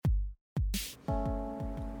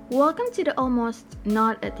Welcome to the Almost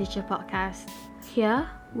Not a Teacher podcast. Here,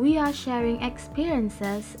 we are sharing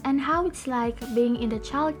experiences and how it's like being in the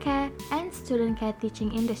childcare and student care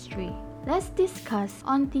teaching industry. Let's discuss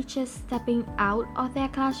on teachers stepping out of their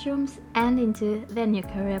classrooms and into their new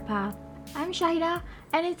career path. I'm Shahida,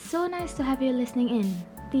 and it's so nice to have you listening in.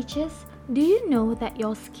 Teachers, do you know that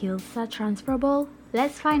your skills are transferable?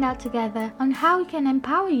 Let's find out together on how we can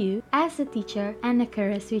empower you as a teacher and a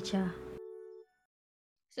career switcher.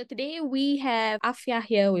 So today we have Afia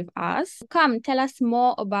here with us. Come, tell us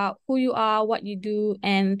more about who you are, what you do,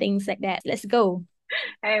 and things like that. Let's go.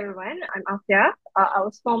 Hi everyone, I'm Afia. I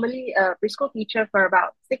was formerly a preschool teacher for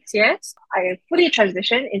about 6 years. I fully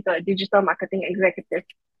transitioned into a digital marketing executive.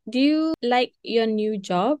 Do you like your new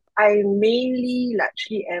job? I mainly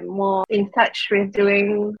actually am more in touch with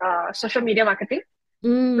doing social media marketing.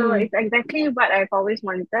 So it's exactly what I've always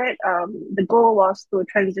wanted. The goal was to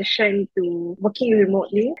transition to working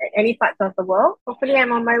remotely at any parts of the world. Hopefully,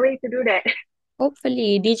 I'm on my way to do that.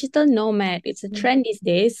 Hopefully, digital nomad. It's a trend these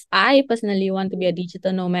days. I personally want to be a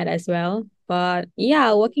digital nomad as well. But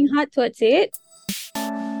yeah, working hard towards it.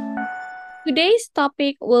 Today's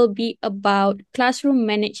topic will be about classroom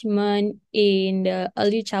management in the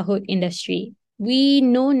early childhood industry. We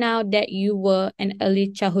know now that you were an early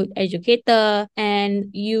childhood educator and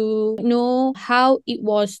you know how it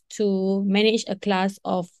was to manage a class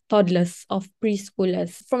of toddlers, of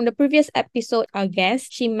preschoolers. From the previous episode, our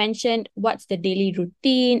guest, she mentioned what's the daily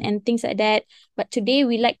routine and things like that. But today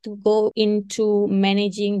we like to go into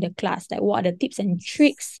managing the class. Like what are the tips and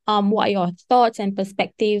tricks? What are your thoughts and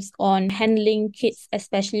perspectives on handling kids,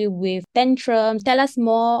 especially with tantrums? Tell us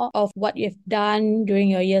more of what you've done during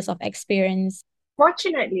your years of experience.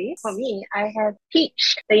 Fortunately for me, I have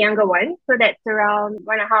teached the younger one, so that's around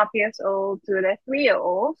 1.5 years old to the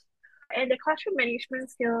 3-year-old. And the classroom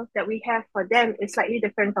management skills that we have for them is slightly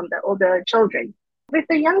different from the older children. With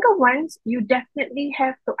the younger ones, you definitely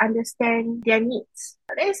have to understand their needs.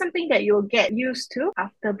 That is something that you'll get used to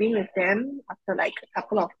after being with them, after like a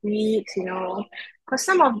couple of weeks, because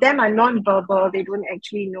some of them are non-verbal, they don't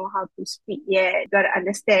actually know how to speak yet. You gotta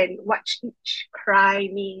understand what each cry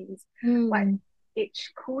means, what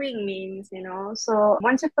each cooing means. So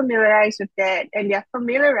once you're familiarized with that and they're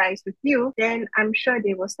familiarized with you, then I'm sure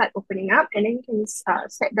they will start opening up and then you can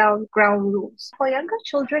set down ground rules. For younger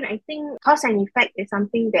children, I think cause and effect is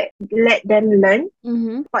something that let them learn.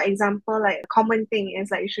 For example, like a common thing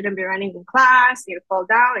is like you shouldn't be running in class, you fall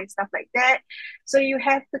down and stuff like that. So you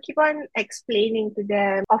have to keep on explaining to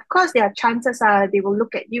them. Of course, there are chances are they will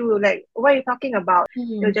look at you like, what are you talking about?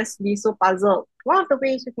 They'll just be so puzzled. One of the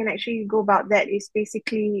ways we can actually go about that is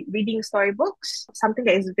basically reading storybooks, something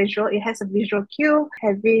that is visual. It has a visual cue,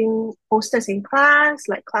 having posters in class,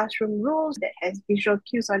 like classroom rules that has visual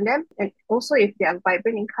cues on them. And also if they are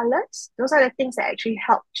vibrant in colors, those are the things that actually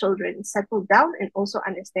help children settle down and also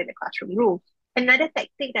understand the classroom rules. Another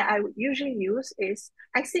tactic that I would usually use is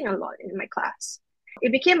I sing a lot in my class.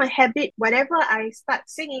 It became a habit. Whenever I start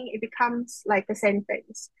singing, it becomes like a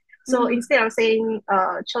sentence. So instead of saying,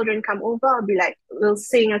 children come over, I'll be like, we'll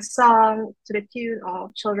sing a song to the tune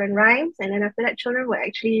of children rhymes. And then after that, children will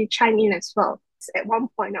actually chime in as well. At one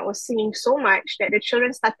point, I was singing so much that the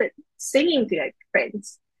children started singing to their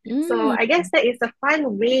friends. So I guess that is a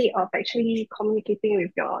fun way of actually communicating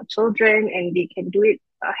with your children and they can do it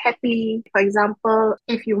happily. For example,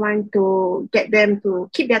 if you want to get them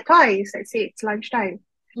to keep their toys, let's say it's lunchtime.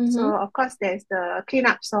 So of course there's the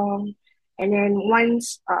cleanup song. And then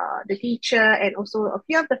once the teacher and also a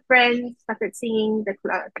few of the friends started singing the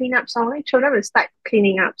cleanup song, the children will start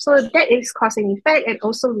cleaning up. So that is cause and effect and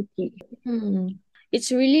also routine. It's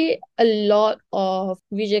really a lot of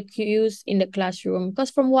visual cues in the classroom because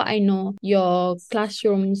from what I know, your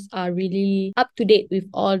classrooms are really up to date with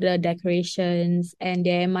all the decorations and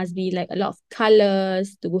there must be like a lot of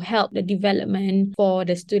colors to help the development for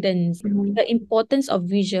the students. The importance of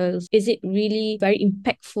visuals, is it really very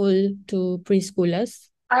impactful to preschoolers?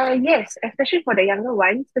 Yes, especially for the younger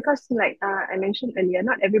ones, because like I mentioned earlier,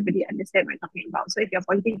 not everybody understands what I'm talking about. So if you're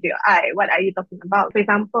pointing to your eye, what are you talking about? For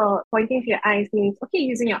example, pointing to your eyes means, okay,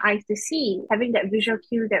 using your eyes to see, having that visual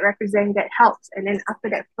cue that represents that helps. And then after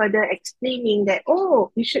that, further explaining that,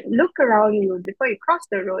 oh, you should look around you before you cross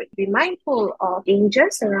the road. Be mindful of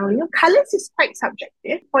dangers around you. Colors is quite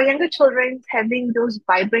subjective. For younger children, having those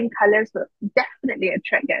vibrant colors will definitely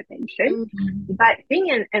attract their attention. But being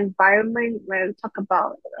in an environment where we talk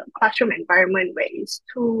about classroom environment where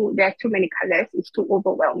there are too many colors, it's too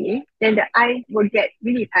overwhelming, then the eye will get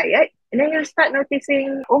really tired. And then you'll start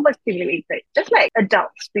noticing overstimulated. Just like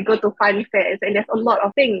adults, we go to fun fairs and there's a lot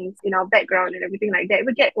of things in our background and everything like that.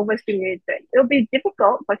 We get overstimulated. It'll be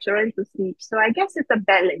difficult for children to sleep. So I guess it's a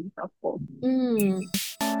balance of both. Mm.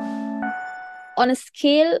 On a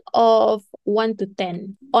scale of 1 to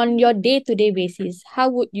 10, on your day-to-day basis, how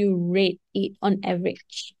would you rate it on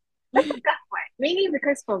average? That's a tough one. Mainly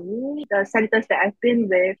because for me, the centers that I've been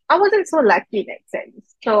with, I wasn't so lucky in that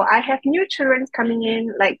sense. So I have new children coming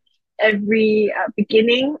in like every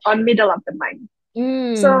beginning or middle of the month.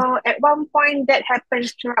 So at one point that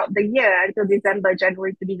happens throughout the year until December,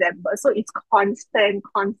 January to December. So it's constant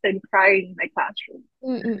crying in my classroom.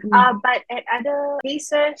 But at other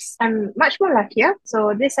places, I'm much more luckier.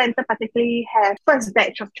 So this center particularly has first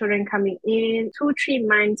batch of children coming in, 2-3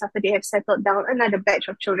 months after they have settled down, another batch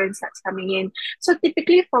of children starts coming in. So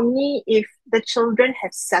typically for me, if the children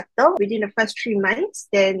have settled within the first 3 months,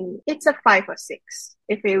 then it's a 5 or 6.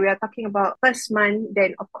 If we are talking about first month,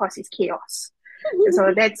 then of course it's chaos.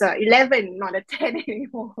 So that's 11, not a 10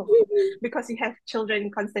 anymore, because you have children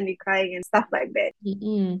constantly crying and stuff like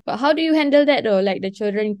that. But how do you handle that though? Like the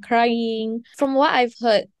children crying? From what I've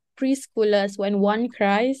heard, preschoolers, when one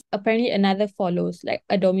cries, apparently another follows, like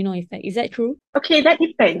a domino effect. Is that true? Okay, that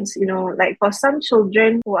depends. Like for some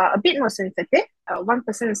children who are a bit more sensitive, one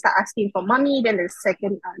person will start asking for mommy, then the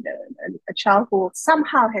second, a child who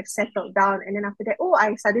somehow have settled down, and then after that, oh,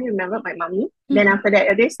 I suddenly remembered my mommy. Then after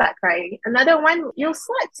that, they start crying. Another one, you'll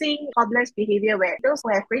start seeing toddlers' behavior where those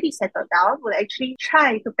who have really settled down will actually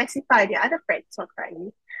try to pacify their other friends who are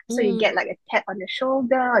crying. So you get like a tap on the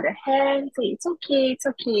shoulder or the hand, say it's okay, it's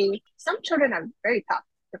okay. Some children are very tough.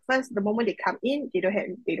 The moment they come in, they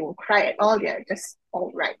don't cry at all. They're just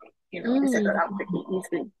all right. They settle down pretty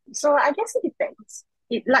easily. So I guess it depends.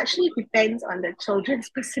 It largely depends on the children's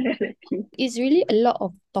personality. It's really a lot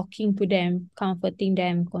of talking to them, comforting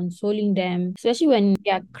them, consoling them, especially when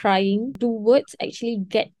they are crying. Do words actually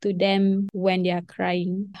get to them when they are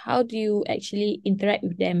crying? How do you actually interact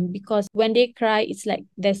with them? Because when they cry, it's like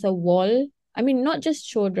there's a wall. I mean, not just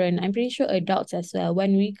children, I'm pretty sure adults as well.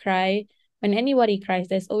 When we cry, when anybody cries,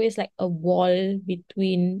 there's always like a wall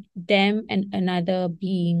between them and another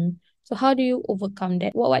being. So how do you overcome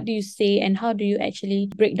that? What do you say and how do you actually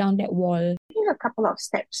break down that wall? I think a couple of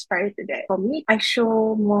steps prior to that. For me, I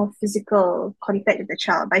show more physical contact with the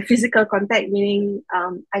child. By physical contact, meaning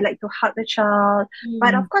I like to hug the child.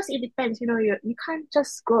 But of course, it depends. You can't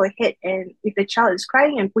just go ahead and if the child is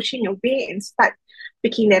crying and pushing away and start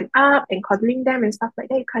picking them up and cuddling them and stuff like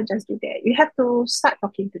that. You can't just do that. You have to start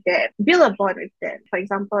talking to them, build a bond with them. For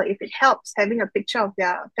example, if it helps having a picture of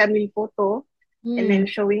their family photo, and then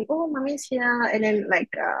showing, oh, mommy's here, and then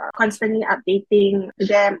constantly updating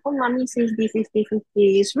them, oh, mommy says this is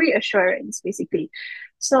this, reassurance basically.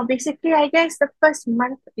 So basically, I guess the first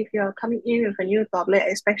month, if you're coming in with a new toddler,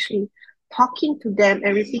 especially talking to them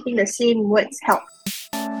and repeating the same words help.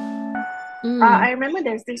 I remember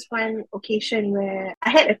there's this one occasion where I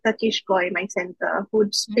had a Turkish boy in my center who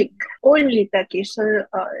would speak only Turkish, so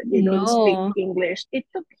they don't speak English. It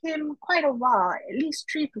took him quite a while, at least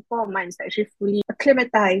 3 to 4 months to actually fully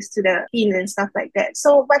acclimatize to the scene and stuff like that.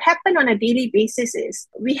 So what happened on a daily basis is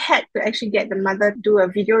we had to actually get the mother to do a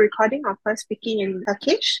video recording of her speaking in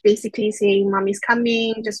Turkish, basically saying, mommy's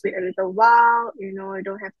coming, just wait a little while, you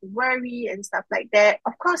don't have to worry and stuff like that.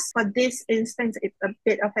 Of course, for this instance, it's a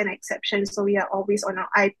bit of an exception. So we are always on our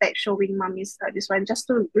iPad showing mommy's this one just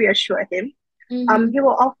to reassure him. He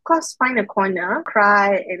will of course find a corner,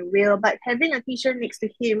 cry and wail, but having a teacher next to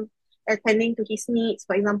him attending to his needs,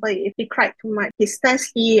 for example, if he cried too much, he's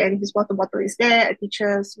thirsty and his water bottle is there, a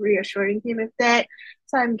teacher's reassuring him with that.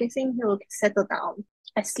 So I'm guessing he will settle down.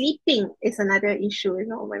 Sleeping is another issue.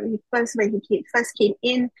 When he first came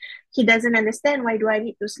in, he doesn't understand, why do I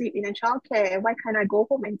need to sleep in a childcare? Why can't I go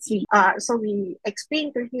home and sleep? So we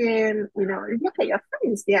explained to him, look at your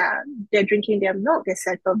friends. They're drinking their milk, they're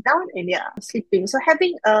settled down and they're sleeping. So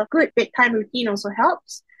having a good bedtime routine also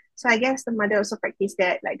helps. So I guess the mother also practiced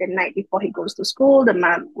that, like the night before he goes to school, the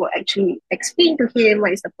mom will actually explain to him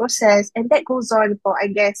what is the process, and that goes on for, I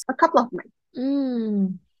guess, a couple of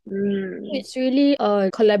months. It's really a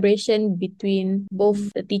collaboration between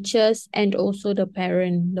both the teachers and also the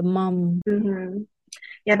parent, the mom.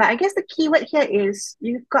 Yeah, but I guess the key word here is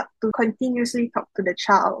you've got to continuously talk to the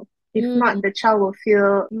child. If not, the child will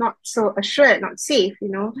feel not so assured, not safe,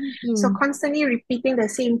 So constantly repeating the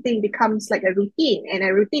same thing becomes like a routine, and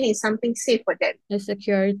a routine is something safe for them. The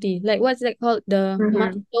security. Like what's that called? The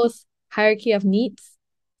Maslow's hierarchy of needs?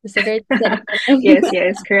 The security.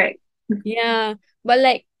 Yes, correct. Yeah. But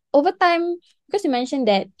like over time, because you mentioned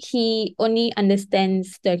that he only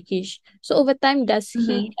understands Turkish. So over time, does he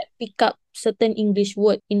Mm-hmm. pick up certain English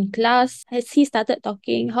word in class? Has he started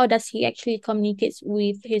talking? How does he actually communicates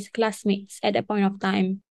with his classmates at that point of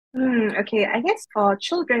time? Okay, I guess for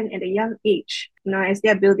children at a young age, as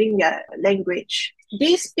they're building their language,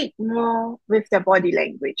 they speak more with their body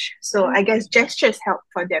language. So I guess gestures help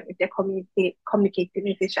for them if they're communicating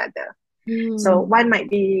with each other. So Mm. one might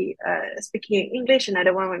be speaking in English,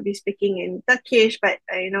 another one might be speaking in Turkish. But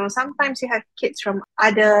sometimes you have kids from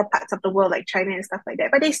other parts of the world, like China and stuff like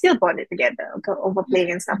that. But they still bonded together, over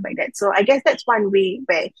playing and stuff like that. So I guess that's one way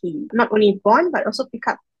where he not only bond but also pick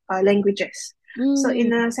up languages. So in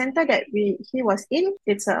Mm. the center that he was in,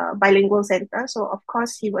 it's a bilingual center. So of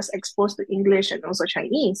course he was exposed to English and also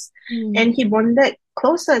Chinese, Mm. and he bonded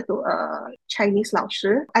closer to a Chinese 老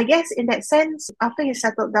师. I guess in that sense, after he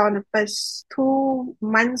settled down the first 2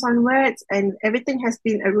 months onwards and everything has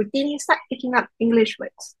been a routine, he started picking up English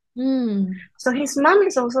words. Mm. So his mom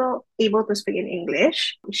is also able to speak in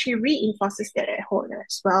English. She reinforces that at home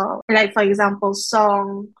as well. Like, for example,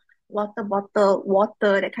 song, water bottle,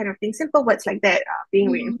 water, that kind of thing. Simple words like that are being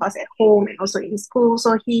Mm. reinforced at home and also in school.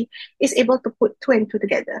 So he is able to put two and two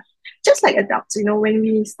together. Just like adults, when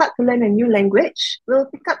we start to learn a new language, we'll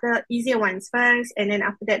pick up the easier ones first. And then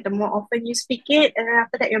after that, the more often you speak it, and then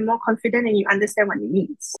after that, you're more confident and you understand what it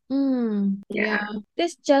means. Mm. Yeah. Yeah.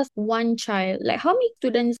 There's just one child. Like how many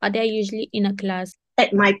students are there usually in a class?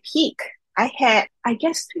 At my peak, I had, I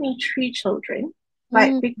guess, 23 children. But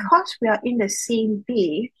Mm. because we are in the same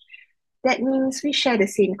bay, that means we share the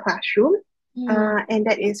same classroom. Mm. And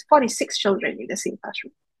that is 46 children in the same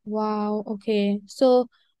classroom. Wow. Okay. So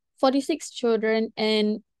 46 children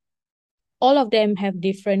and all of them have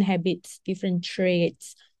different habits, different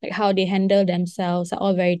traits, like how they handle themselves are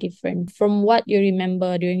all very different. From what you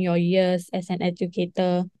remember during your years as an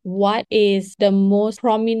educator, what is the most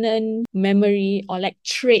prominent memory or like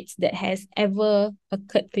traits that has ever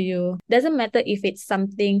occurred to you? Doesn't matter if it's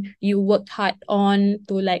something you worked hard on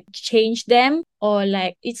to like change them or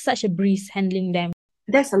like it's such a breeze handling them.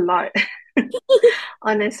 That's a lot,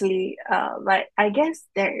 honestly. But I guess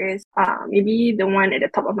there is maybe the one at the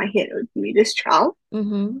top of my head would be this child.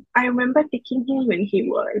 Mm-hmm. I remember taking him when he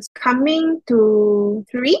was coming to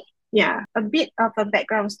 3. Yeah, a bit of a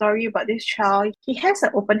background story about this child. He has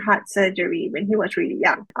an open heart surgery when he was really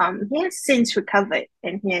young. He has since recovered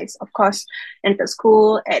and he has, of course, entered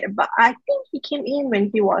school at about, I think he came in when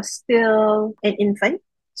he was still an infant.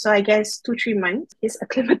 So I guess 2-3 months. He's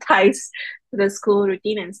acclimatized to the school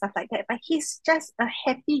routine and stuff like that. But he's just a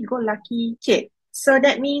happy-go-lucky kid. So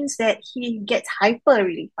that means that he gets hyper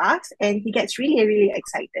really fast and he gets really, really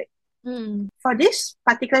excited. Mm. For this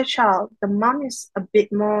particular child, the mom is a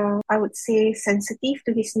bit more, I would say, sensitive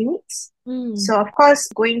to his needs. Mm. So, of course,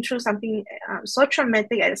 going through something so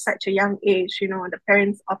traumatic at such a young age, the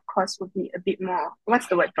parents, of course, will be a bit more, what's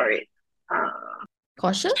the word for it?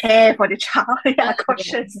 Cautious? Care for the child. Yeah, Yeah.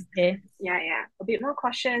 cautious. Okay. Yeah. A bit more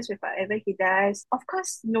cautious with whatever he does. Of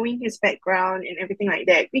course, knowing his background and everything like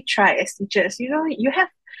that, we try as teachers. You have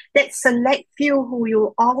that select few who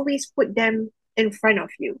you always put them in front of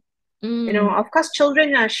you. Mm. Of course,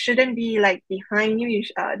 children shouldn't be like behind you.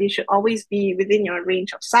 They should always be within your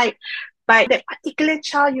range of sight. But that particular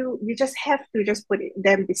child, you just have to just put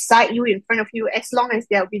them beside you, in front of you, as long as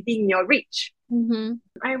they are within your reach. Mm-hmm.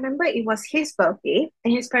 I remember it was his birthday,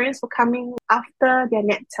 and his parents were coming after their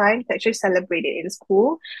nap time to actually celebrate it in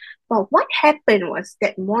school. But what happened was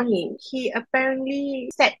that morning, he apparently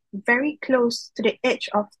sat very close to the edge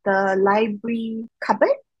of the library cupboard,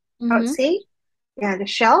 I would Mm-hmm. say. Yeah, the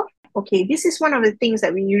shelf. Okay, this is one of the things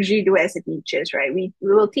that we usually do as a teachers, right? We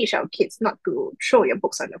will teach our kids not to throw your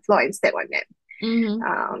books on the floor and step on them.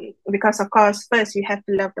 Mm-hmm. Because of course, first you have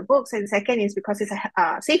to love the books, and second is because it's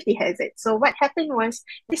a safety hazard. So what happened was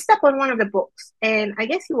he stepped on one of the books, and I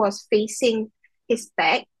guess he was facing his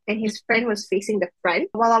back, and his friend was facing the front.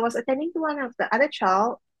 While I was attending to one of the other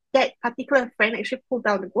child, that particular friend actually pulled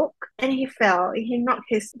down the book, and he fell. He knocked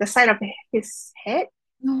the side of his head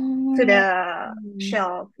to No. the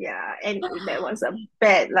shelf. Yeah, and that was a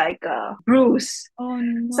bad bruise. Oh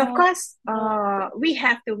So of no. course, we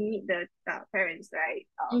have to meet the parents, right?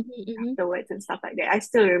 Mm-hmm. Afterwards and stuff like that. I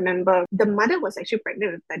still remember the mother was actually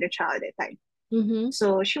pregnant with the child at that time. Mm-hmm.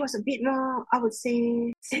 So she was a bit more, I would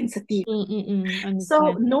say, sensitive. Mm-mm. So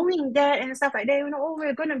Understand. knowing that and stuff like that, oh,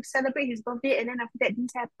 we're going to celebrate his birthday, and then after that,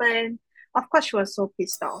 this happened. Of course, she was so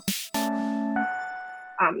pissed off.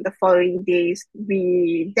 the following days,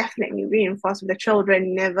 we definitely reinforce with the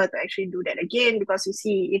children never to actually do that again, because you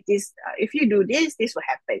see, if you do this, this will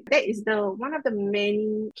happen. That is the one of the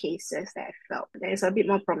many cases that I felt that is a bit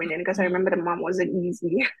more prominent, because I remember the mom wasn't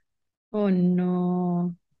easy. Oh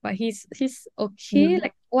no. But he's okay.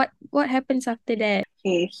 Like what happens after that?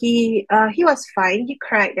 Okay, he was fine. He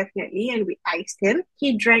cried definitely, and we iced him.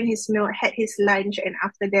 He drank his milk, had his lunch, and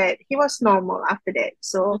after that, he was normal after that.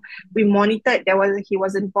 So we monitored. He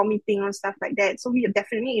wasn't vomiting or stuff like that. So we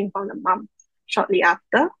definitely informed the mom shortly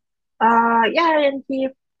after. Yeah, and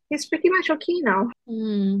he's pretty much okay now.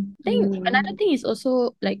 I think another thing is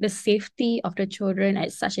also like the safety of the children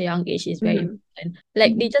at such a young age is very important.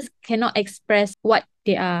 Like they just cannot express what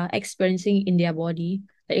they are experiencing in their body.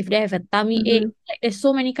 Like if they have a tummy ache, like there's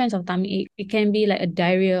so many kinds of tummy ache. It can be like a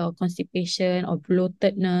diarrhea or constipation or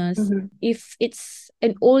bloatedness. If it's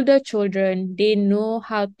an older children, they know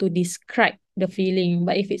how to describe the feeling.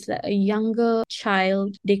 But if it's like a younger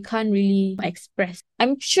child, they can't really express.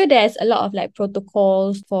 I'm sure there's a lot of like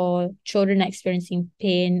protocols for children experiencing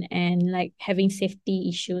pain and like having safety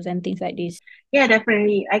issues and things like this. Yeah,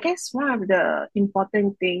 definitely. I guess one of the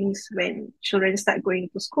important things when children start going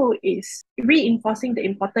to school is reinforcing the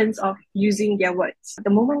importance of using their words. The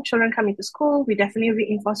moment children come into school, we definitely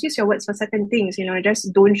reinforce use your words for certain things.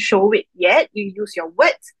 Just don't show it yet. You use your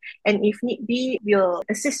words, and if need be, we'll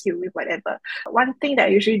assist you with whatever. One thing that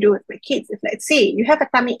I usually do with my kids is, let's say you have a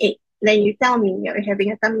tummy ache, then you tell me you're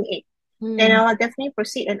having a tummy ache. Then I'll definitely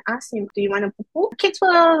proceed and ask him, do you want to poo-poo? Kids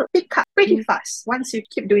will pick up pretty fast once you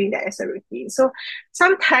keep doing that as a routine. So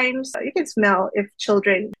sometimes you can smell if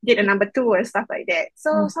children did a number two or stuff like that.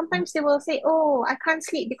 So sometimes they will say, oh, I can't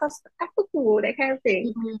sleep because I poo-poo, that kind of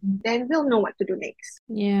thing. Then we'll know what to do next.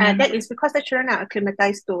 Yeah. That is because the children are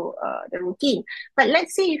acclimatized to the routine. But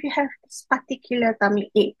let's say if you have this particular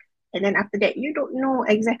tummy ache, and then after that, you don't know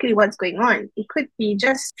exactly what's going on. It could be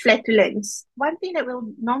just flatulence. One thing that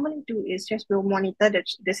we'll normally do is we'll monitor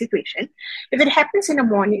the situation. If it happens in the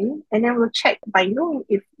morning, and then we'll check by noon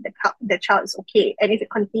if the child is okay. And if it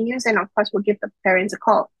continues, then of course we'll give the parents a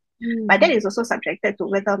call. But that is also subjected to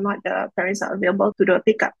whether or not the parents are available to do a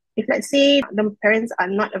pickup. If let's say the parents are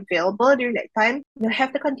not available during that time, you'll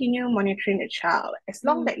have to continue monitoring the child as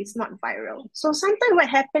long that it's not viral. So sometimes what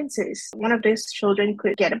happens is one of those children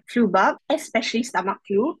could get a flu bug, especially stomach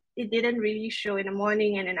flu. It didn't really show in the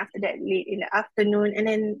morning, and then after that late in the afternoon, and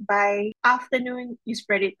then by afternoon you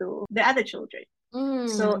spread it to the other children.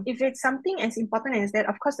 So if it's something as important as that,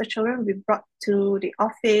 of course the children will be brought to the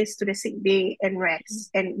office, to the sick bay, and rest.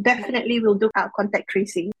 And definitely we'll do our contact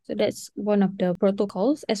tracing. So that's one of the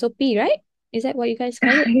protocols, SOP, right? Is that what you guys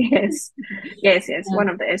call it? Yes. One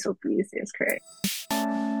of the SOPs is correct.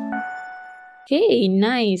 Okay,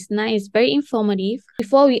 nice. Very informative.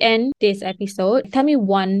 Before we end this episode, tell me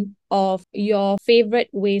one of your favorite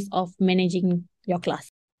ways of managing your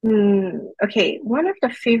class. Okay, one of the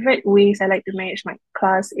favorite ways I like to manage my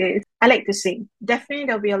class is I like to sing. Definitely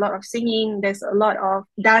there'll be a lot of singing. There's a lot of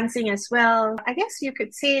dancing as well. I guess you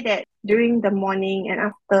could say that during the morning and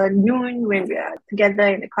afternoon when we are together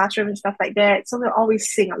in the classroom and stuff like that. So we'll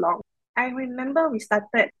always sing along. I remember we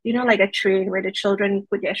started, like a train where the children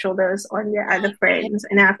put their shoulders on their other friends.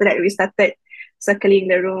 And then after that, we started circling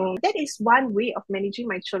the room. That is one way of managing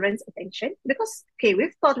my children's attention, because, okay,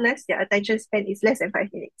 with toddlers, their attention span is less than 5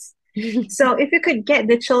 minutes. So if you could get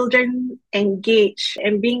the children engaged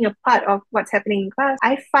and being a part of what's happening in class,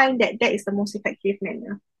 I find that is the most effective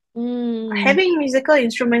manner. Having musical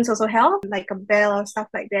instruments also help, like a bell or stuff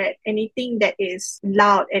like that. Anything that is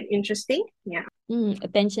loud and interesting. Yeah.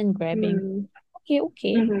 Attention grabbing.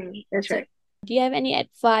 Okay. That's right. Do you have any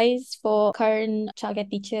advice for current childcare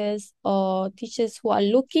teachers or teachers who are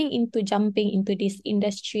looking into jumping into this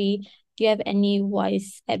industry? Do you have any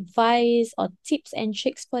wise advice or tips and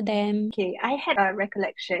tricks for them? Okay, I had a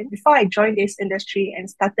recollection. Before I joined this industry and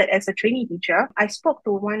started as a trainee teacher, I spoke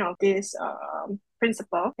to one of this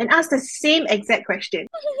principal and asked the same exact question.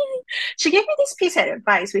 She gave me this piece of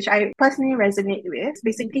advice, which I personally resonate with.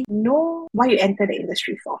 Basically, know why you enter the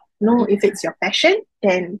industry for. Know if it's your passion,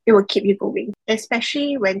 then it will keep you going.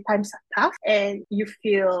 Especially when times are tough and you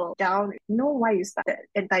feel down, know why you started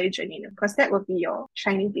the entire journey, because that will be your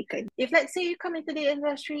shining beacon. If let's say you come into the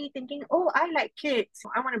industry thinking, oh, I like kids,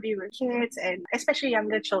 I want to be with kids, and especially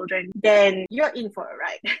younger children, then you're in for a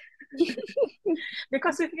ride.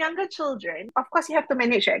 Because with younger children, of course, you have to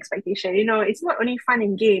manage your expectation. It's not only fun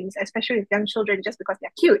and games, especially with young children, just because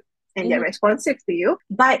they're cute. and they're responsive to you.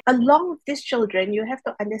 But along with these children, you have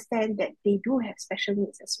to understand that they do have special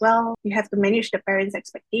needs as well. You have to manage the parents'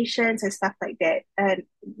 expectations and stuff like that. And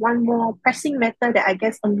one more pressing matter that I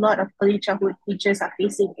guess a lot of early childhood teachers are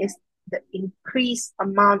facing is the increased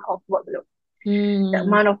amount of workload. The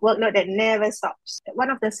amount of workload that never stops.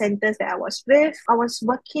 One of the centers that I was with, I was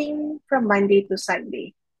working from Monday to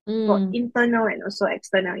Sunday for internal and also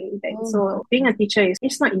external events. So being a teacher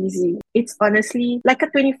it's not easy. It's honestly like a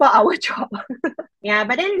 24-hour job. Yeah,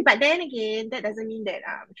 but then again, that doesn't mean that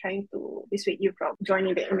I'm trying to dissuade you from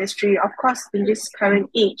joining the industry. Of course, in this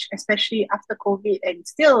current age, especially after COVID, and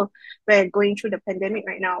still we're going through the pandemic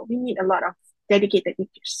right now, we need a lot of dedicated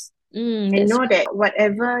teachers. And know that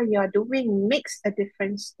whatever you're doing makes a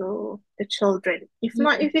difference to the children. If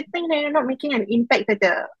you think that you're not making an impact to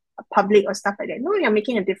the public or stuff like that, no, you're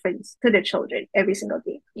making a difference to the children every single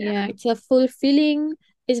day. Yeah, it's a fulfilling,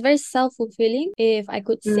 it's very self-fulfilling, if I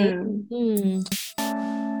could say.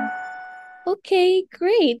 Okay,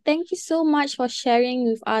 great. Thank you so much for sharing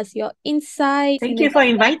with us your insights. Thank you for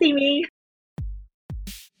inviting me.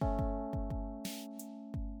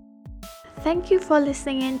 Thank you for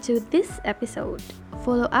listening in to this episode.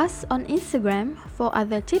 Follow us on Instagram for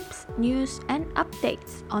other tips, news, and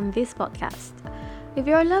updates on this podcast. If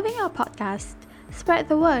you're loving our podcast, spread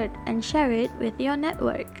the word and share it with your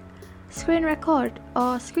network. Screen record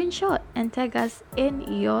or screenshot and tag us in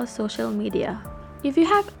your social media. If you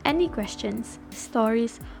have any questions,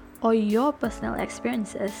 stories, or your personal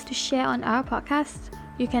experiences to share on our podcast,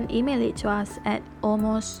 you can email it to us at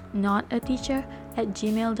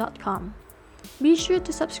almostnotateacher@gmail.com. Be sure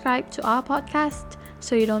to subscribe to our podcast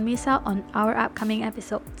so you don't miss out on our upcoming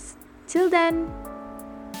episodes. Till then!